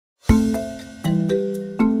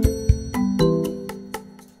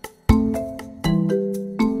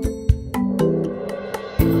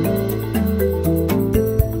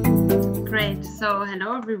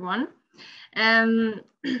everyone.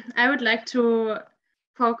 I would like to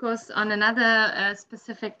focus on another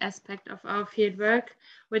specific aspect of our fieldwork,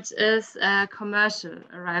 which is commercial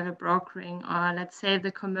arrival brokering, or let's say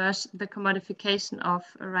the commodification of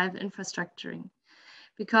arrival infrastructuring.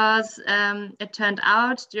 Because it turned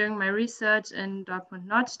out during my research in Dortmund,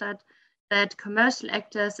 Nordstadt, that commercial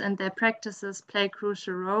actors and their practices play a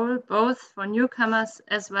crucial role, both for newcomers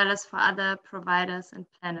as well as for other providers and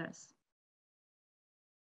planners.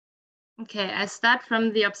 Okay, I start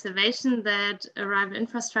from the observation that arrival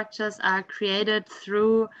infrastructures are created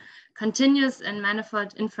through continuous and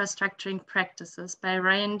manifold infrastructuring practices by a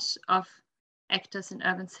range of actors in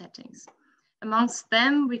urban settings. Amongst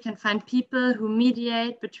them, we can find people who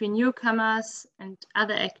mediate between newcomers and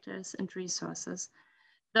other actors and resources.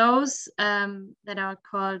 Those that are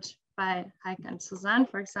called by Heike and Suzanne,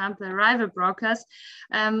 for example, arrival brokers,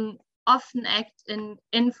 often act in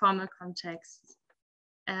informal contexts,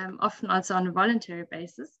 often also on a voluntary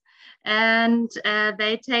basis. And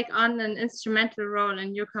they take on an instrumental role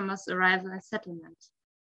in newcomers' arrival and settlement.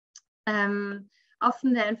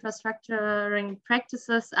 Often their infrastructuring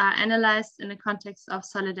practices are analyzed in the context of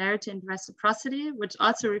solidarity and reciprocity, which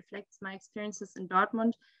also reflects my experiences in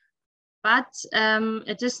Dortmund. But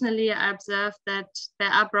additionally, I observed that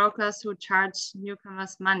there are brokers who charge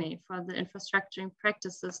newcomers money for the infrastructuring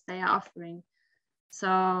practices they are offering.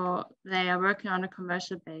 So they are working on a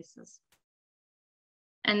commercial basis.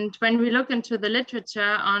 And when we look into the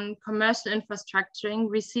literature on commercial infrastructuring,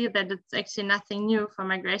 we see that it's actually nothing new for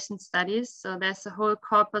migration studies. So there's a whole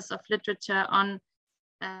corpus of literature on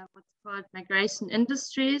what's called migration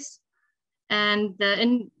industries. And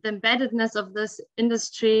the embeddedness of this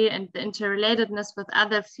industry and the interrelatedness with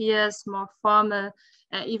other spheres, more formal,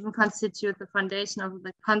 even constitute the foundation of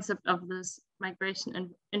the concept of this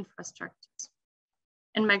migration infrastructures.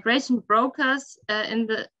 And migration brokers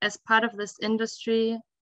as part of this industry,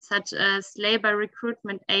 such as labor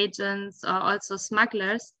recruitment agents or also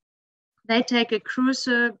smugglers, they take a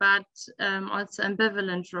crucial but also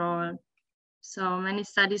ambivalent role. So many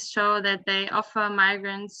studies show that they offer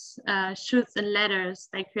migrants shoots and ladders.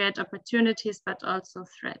 They create opportunities, but also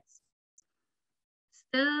threats.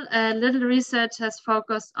 Still, little research has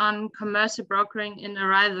focused on commercial brokering in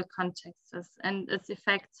arrival contexts and its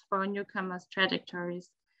effects for newcomers' trajectories.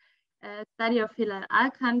 A study of Hilal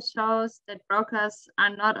Alkan shows that brokers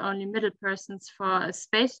are not only middle persons for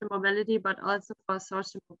spatial mobility, but also for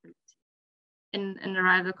social mobility in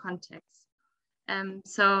arrival contexts.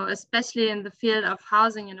 So especially in the field of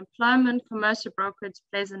housing and employment, commercial brokerage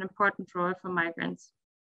plays an important role for migrants.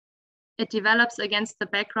 It develops against the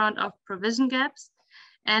background of provision gaps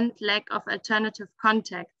and lack of alternative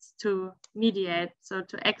contacts to mediate, so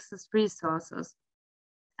to access resources.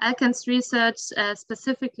 Alkan's research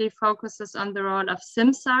specifically focuses on the role of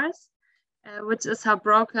simsars, which is how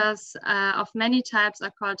brokers of many types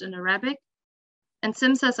are called in Arabic. And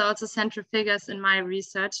simsars are also central figures in my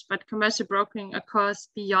research, but commercial brokering occurs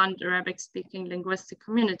beyond Arabic-speaking linguistic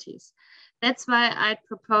communities. That's why I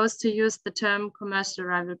propose to use the term commercial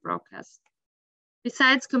arrival brokers.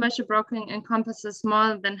 Besides, commercial brokering encompasses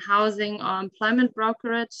more than housing or employment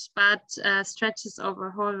brokerage, but stretches over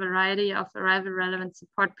a whole variety of arrival-relevant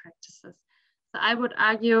support practices. So I would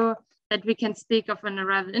argue that we can speak of an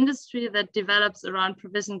arrival industry that develops around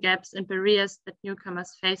provision gaps and barriers that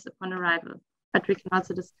newcomers face upon arrival. But we can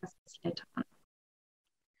also discuss this later on.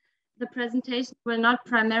 The presentation will not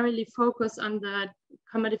primarily focus on the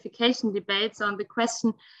commodification debates, on the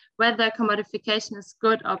question whether commodification is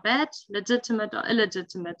good or bad, legitimate or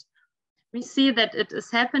illegitimate. We see that it is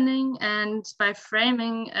happening, and by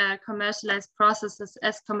framing commercialized processes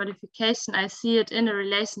as commodification, I see it in a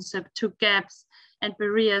relationship to gaps and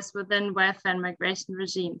barriers within welfare and migration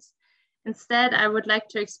regimes. Instead, I would like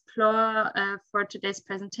to explore for today's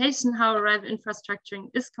presentation how arrival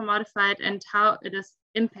infrastructuring is commodified and how it is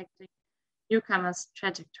impacting newcomers'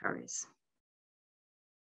 trajectories.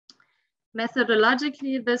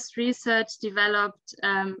 Methodologically, this research developed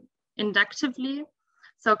inductively.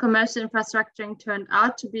 So commercial infrastructuring turned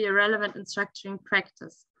out to be a relevant in structuring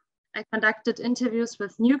practice. I conducted interviews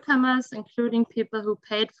with newcomers, including people who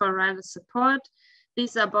paid for arrival support.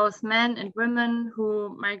 These are both men and women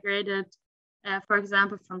who migrated, for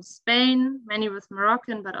example, from Spain, many with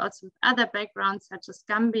Moroccan, but also with other backgrounds such as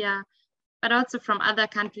Gambia, but also from other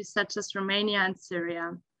countries such as Romania and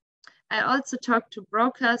Syria. I also talked to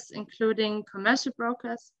brokers, including commercial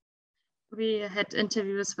brokers. We had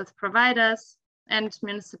interviews with providers and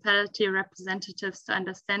municipality representatives to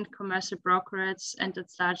understand commercial brokerage and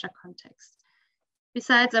its larger context.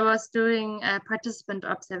 Besides, I was doing participant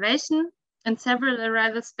observation. and several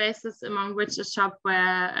arrival spaces, among which a shop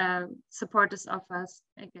where support is offered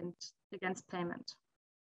against payment.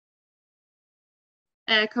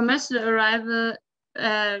 Commercial arrival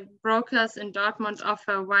brokers in Dortmund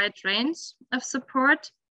offer a wide range of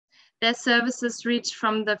support. Their services reach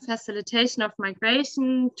from the facilitation of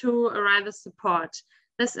migration to arrival support.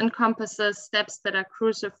 This encompasses steps that are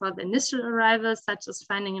crucial for the initial arrival, such as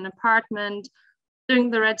finding an apartment, doing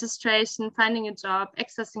the registration, finding a job,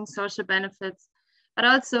 accessing social benefits, but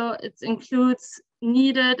also it includes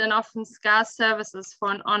needed and often scarce services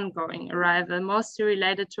for an ongoing arrival, mostly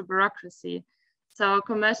related to bureaucracy. So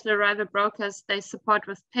commercial arrival brokers, they support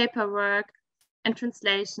with paperwork and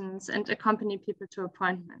translations and accompany people to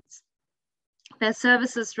appointments. Their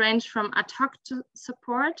services range from ad hoc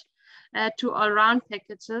support to all-round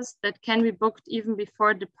packages that can be booked even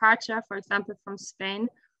before departure, for example, from Spain,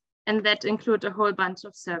 and that include a whole bunch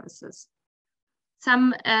of services.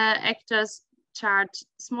 Some actors charge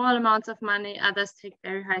small amounts of money, others take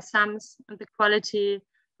very high sums, and the quality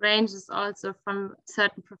ranges also from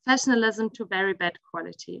certain professionalism to very bad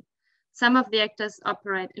quality. Some of the actors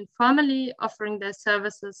operate informally, offering their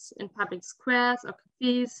services in public squares or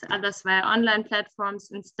cafes, others via online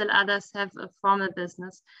platforms, and still others have a formal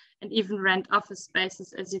business and even rent office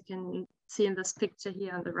spaces, as you can see in this picture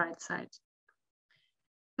here on the right side.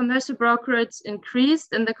 Commercial brokerage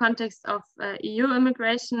increased in the context of EU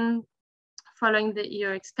immigration following the EU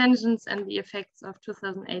expansions and the effects of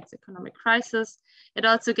 2008's economic crisis. It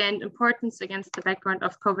also gained importance against the background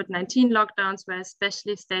of COVID-19 lockdowns, where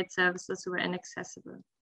especially state services were inaccessible.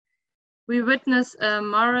 We witness a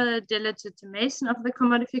moral delegitimation of the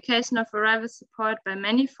commodification of arrival support by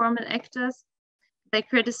many formal actors. They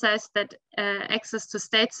criticize that access to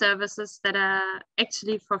state services that are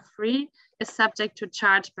actually for free is subject to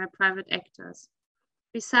charge by private actors.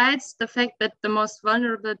 Besides, the fact that the most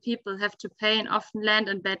vulnerable people have to pay in often land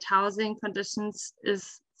and bad housing conditions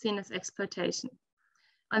is seen as exploitation.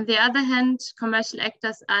 On the other hand, commercial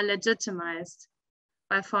actors are legitimized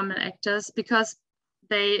by formal actors because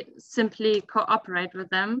they simply cooperate with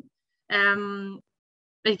them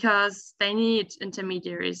because they need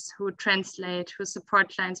intermediaries who translate, who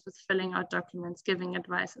support clients with filling out documents, giving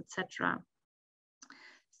advice, etc.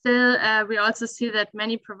 Still, we also see that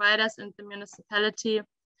many providers in the municipality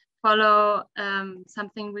follow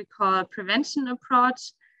something we call prevention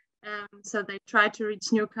approach. So they try to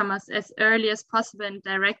reach newcomers as early as possible and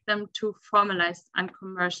direct them to formalized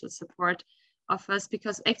uncommercial support offers,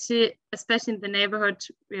 because actually, especially in the neighborhood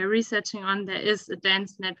we are researching on, there is a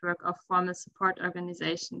dense network of formal support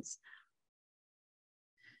organizations.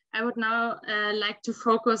 I would now like to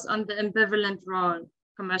focus on the ambivalent role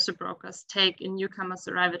commercial brokers take in newcomers'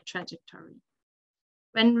 arrival trajectory.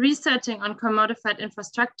 When researching on commodified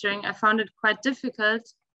infrastructuring, I found it quite difficult,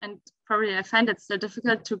 and probably I find it still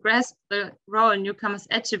difficult, to grasp the role newcomers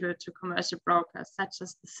attribute to commercial brokers, such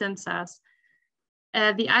as the simsars.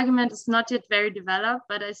 The argument is not yet very developed,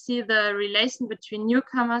 but I see the relation between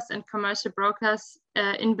newcomers and commercial brokers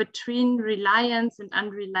in between reliance and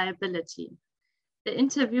unreliability. The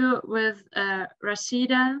interview with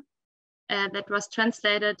Rashida that was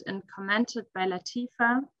translated and commented by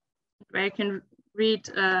Latifa, where you can read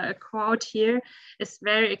a quote here, is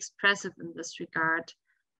very expressive in this regard.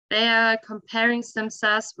 They are comparing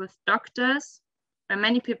simsars with doctors, where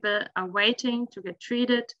many people are waiting to get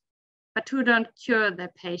treated, but who don't cure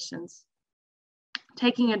their patients.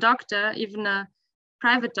 Taking a doctor, even a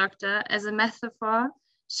private doctor, as a metaphor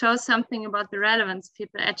shows something about the relevance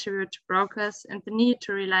people attribute to brokers and the need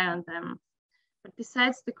to rely on them. But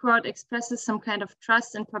besides, the quote expresses some kind of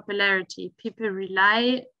trust and popularity. People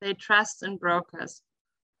rely, they trust in brokers.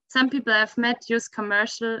 Some people I've met use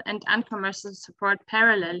commercial and uncommercial support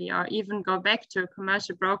parallelly, or even go back to a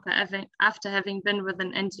commercial broker after having been with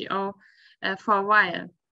an NGO for a while.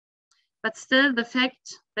 But still, the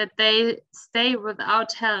fact that they stay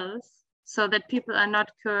without health, so that people are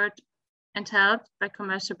not cured and helped by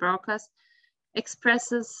commercial brokers,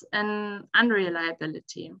 expresses an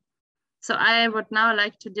unreliability. So I would now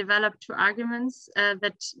like to develop two arguments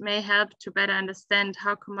that may help to better understand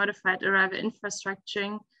how commodified arrival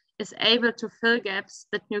infrastructuring is able to fill gaps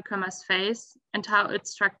that newcomers face and how it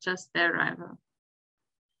structures their arrival.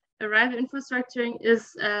 Arrival infrastructuring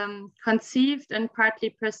is conceived and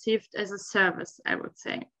partly perceived as a service, I would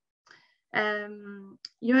say.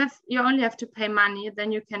 You only have to pay money,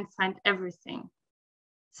 then you can find everything,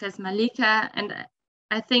 says Malika, and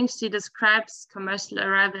I think she describes commercial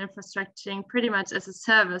arrival infrastructuring pretty much as a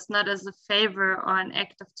service, not as a favor or an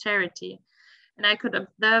act of charity. And I could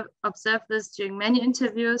observe this during many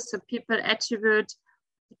interviews. So people attribute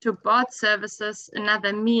to board services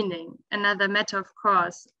another meaning, another matter of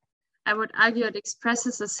course. I would argue it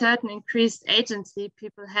expresses a certain increased agency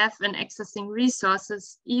people have in accessing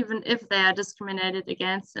resources, even if they are discriminated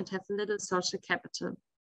against and have little social capital.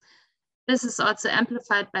 This is also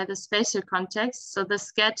amplified by the spatial context. So the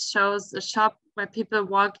sketch shows a shop where people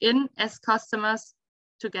walk in as customers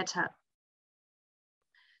to get help.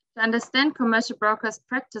 To understand commercial brokers'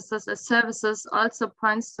 practices as services also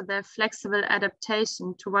points to their flexible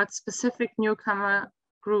adaptation towards specific newcomer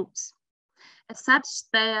groups. As such,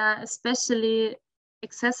 they are especially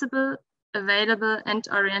accessible, available, and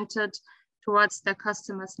oriented towards their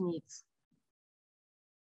customers' needs.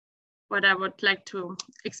 What I would like to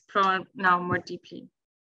explore now more deeply.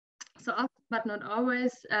 So often, but not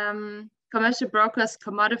always, commercial brokers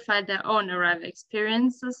commodify their own arrival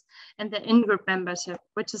experiences and their in-group membership,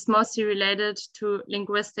 which is mostly related to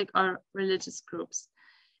linguistic or religious groups.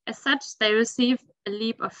 As such, they receive a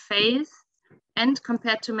leap of faith, and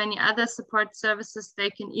compared to many other support services, they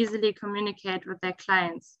can easily communicate with their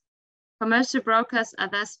clients. Commercial brokers are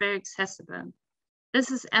thus very accessible.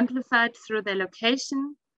 This is amplified through their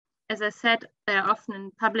location. As I said, they are often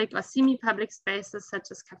in public or semi-public spaces such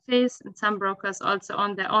as cafes, and some brokers also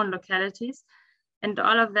own their own localities. And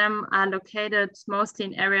all of them are located mostly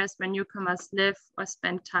in areas where newcomers live or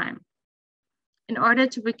spend time. In order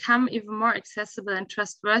to become even more accessible and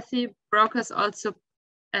trustworthy, brokers also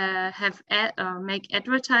make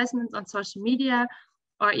advertisements on social media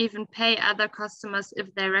or even pay other customers if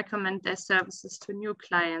they recommend their services to new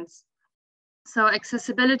clients. So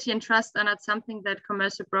accessibility and trust are not something that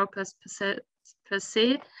commercial brokers per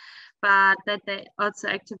se, but that they also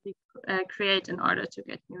actively create in order to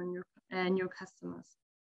get new customers.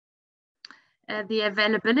 The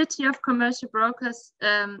availability of commercial brokers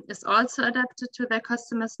is also adapted to their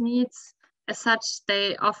customers' needs. As such,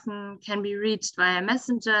 they often can be reached via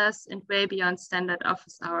messengers and way beyond standard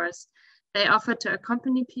office hours. They offer to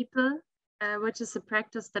accompany people, which is a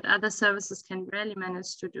practice that other services can rarely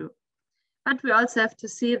manage to do. But we also have to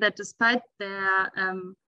see that despite their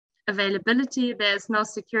availability, there is no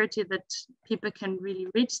security that people can really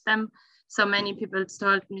reach them. So many people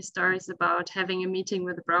told me stories about having a meeting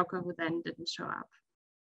with a broker who then didn't show up.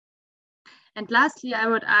 And lastly, I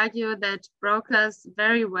would argue that brokers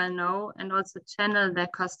very well know and also channel their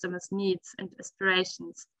customers' needs and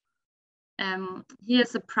aspirations.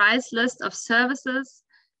 Here's a price list of services.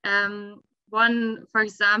 One, for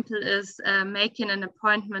example, is making an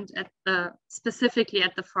appointment specifically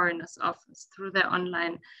at the foreigner's office through their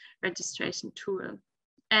online registration tool.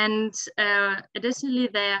 And additionally,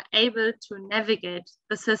 they are able to navigate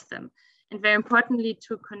the system and very importantly,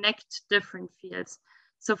 to connect different fields.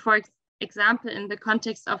 So for example, in the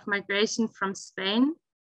context of migration from Spain,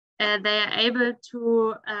 they are able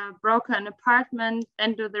to broker an apartment,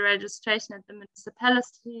 then do the registration at the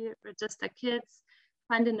municipality, register kids,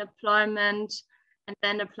 find an employment, and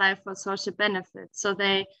then apply for social benefits. So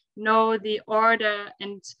they know the order,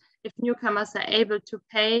 and if newcomers are able to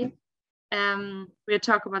pay, we'll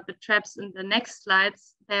talk about the traps in the next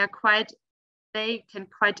slides, they can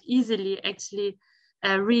quite easily actually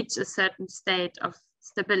reach a certain state of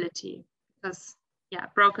stability, because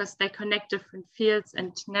brokers, they connect different fields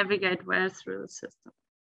and navigate well through the system.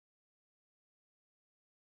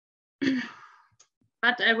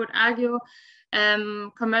 But I would argue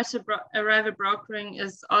commercial arrival brokering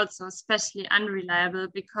is also especially unreliable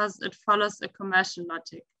because it follows a commercial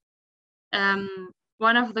logic.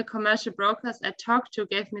 One of the commercial brokers I talked to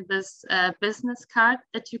gave me this business card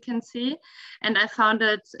that you can see, and I found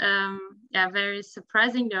it very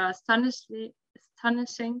surprising or astonishing.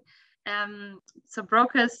 So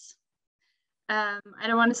brokers, I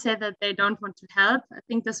don't want to say that they don't want to help. I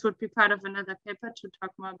think this would be part of another paper to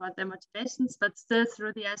talk more about their motivations, but still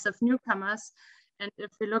through the eyes of newcomers. And if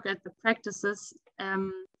we look at the practices,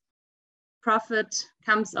 profit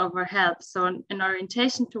comes over help. So an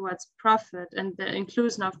orientation towards profit and the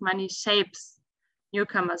inclusion of money shapes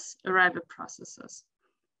newcomers' arrival processes.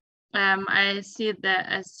 I see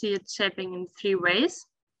it shaping in 3 ways.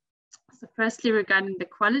 So firstly, regarding the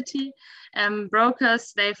quality,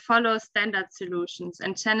 brokers, they follow standard solutions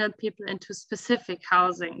and channel people into specific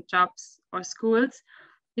housing, jobs, or schools,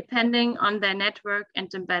 depending on their network and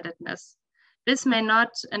embeddedness. This may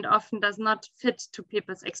not and often does not fit to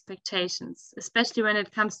people's expectations, especially when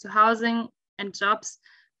it comes to housing and jobs.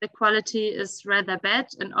 The quality is rather bad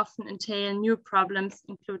and often entail new problems,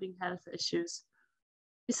 including health issues.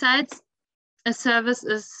 Besides, a service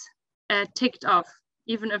is ticked off,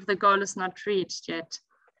 even if the goal is not reached yet.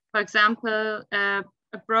 For example, a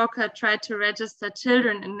broker tried to register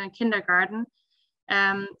children in a kindergarten,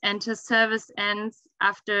 and his service ends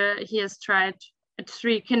after he has tried at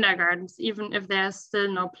 3 kindergartens, even if there's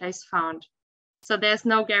still no place found. So there's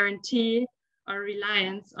no guarantee or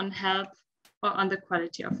reliance on help or on the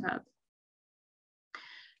quality of help.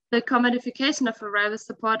 The commodification of arrival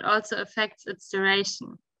support also affects its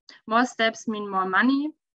duration. More steps mean more money,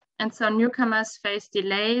 and so newcomers face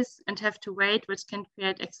delays and have to wait, which can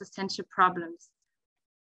create existential problems.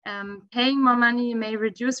 Paying more money may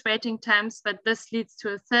reduce waiting times, but this leads to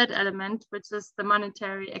a third element, which is the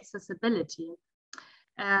monetary accessibility.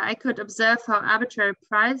 I could observe how arbitrary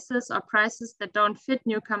prices or prices that don't fit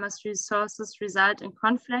newcomers' resources result in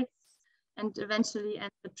conflicts and eventually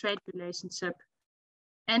end the trade relationship.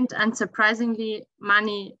 And unsurprisingly,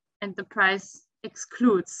 money and the price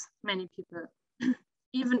excludes many people.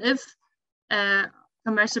 Even if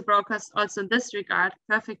commercial brokers also in this regard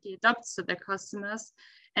perfectly adapt to their customers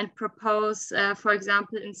and propose, for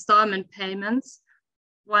example, installment payments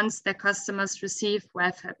once their customers receive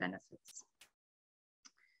welfare benefits.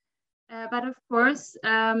 But of course,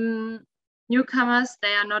 newcomers,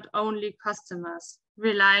 they are not only customers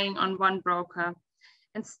relying on one broker.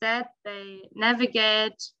 Instead, they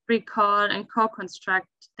navigate, recall, and co-construct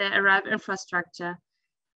their arrival infrastructure.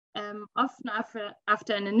 Often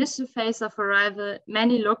after an initial phase of arrival,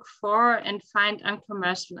 many look for and find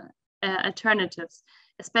uncommercial alternatives,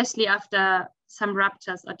 especially after some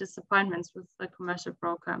ruptures or disappointments with the commercial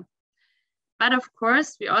broker. But of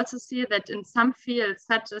course, we also see that in some fields,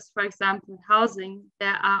 such as, for example, housing,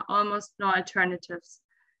 there are almost no alternatives.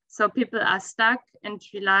 So people are stuck and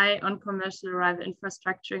rely on commercial arrival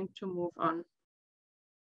infrastructure to move on.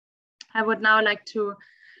 I would now like to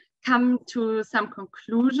come to some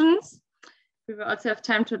conclusions. We will also have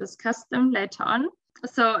time to discuss them later on.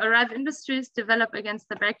 So arrival industries develop against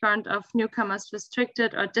the background of newcomers'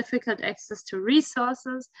 restricted or difficult access to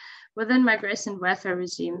resources within migration welfare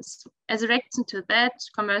regimes. As a reaction to that,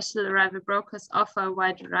 commercial arrival brokers offer a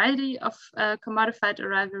wide variety of commodified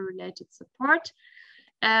arrival related support.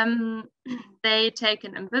 They take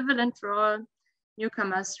an ambivalent role.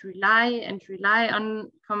 Newcomers rely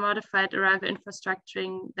on commodified arrival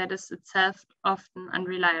infrastructuring that is itself often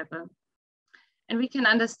unreliable. And we can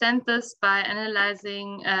understand this by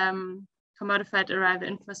analyzing commodified arrival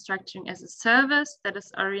infrastructuring as a service that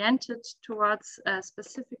is oriented towards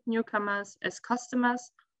specific newcomers as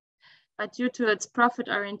customers. But due to its profit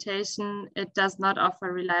orientation, it does not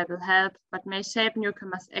offer reliable help, but may shape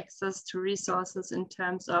newcomers' access to resources in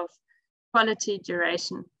terms of quality,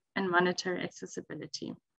 duration, and monetary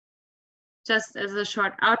accessibility. Just as a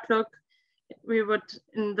short outlook, we would,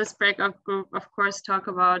 in this breakout group, of course, talk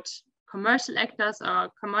about commercial actors or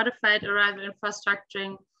commodified arrival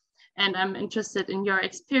infrastructuring, and I'm interested in your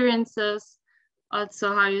experiences,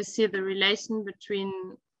 also how you see the relation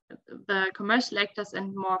between the commercial actors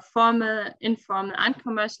and more formal, informal,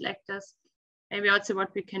 uncommercial actors, maybe also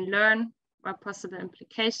what we can learn, what possible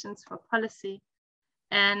implications for policy.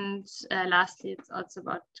 And lastly, it's also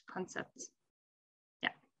about concepts. Yeah,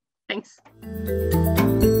 thanks.